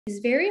It's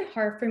very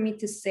hard for me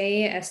to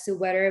say as to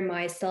whether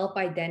my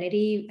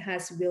self-identity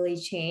has really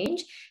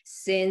changed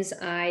since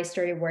I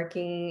started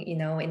working,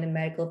 in the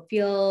medical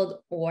field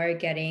or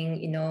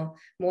getting,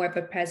 more of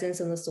a presence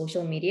on the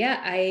social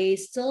media. I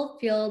still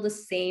feel the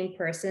same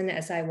person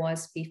as I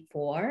was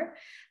before,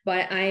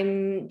 but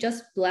I'm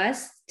just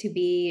blessed to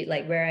be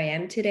like where I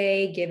am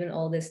today, given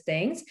all these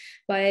things.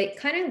 But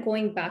kind of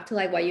going back to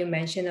like what you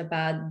mentioned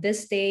about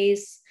these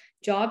days,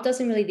 job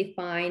doesn't really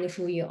define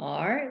who you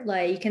are.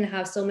 Like you can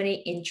have so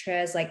many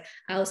interests like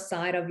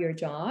outside of your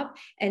job.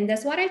 And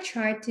that's what I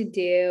try to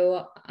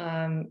do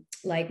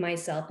like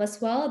myself as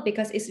well,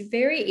 because it's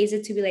very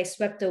easy to be like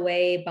swept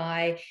away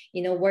by,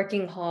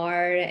 working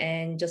hard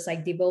and just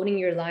like devoting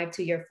your life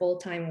to your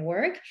full-time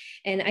work.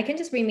 And I can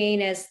just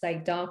remain as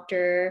like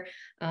doctor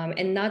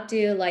and not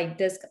do like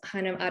this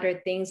kind of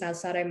other things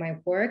outside of my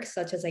work,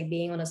 such as like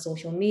being on a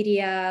social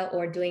media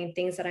or doing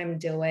things that I'm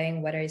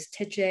doing, whether it's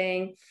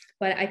teaching.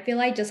 But I feel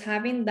like just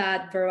having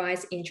that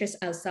various interest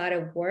outside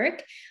of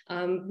work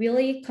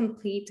really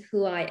complete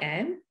who I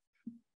am.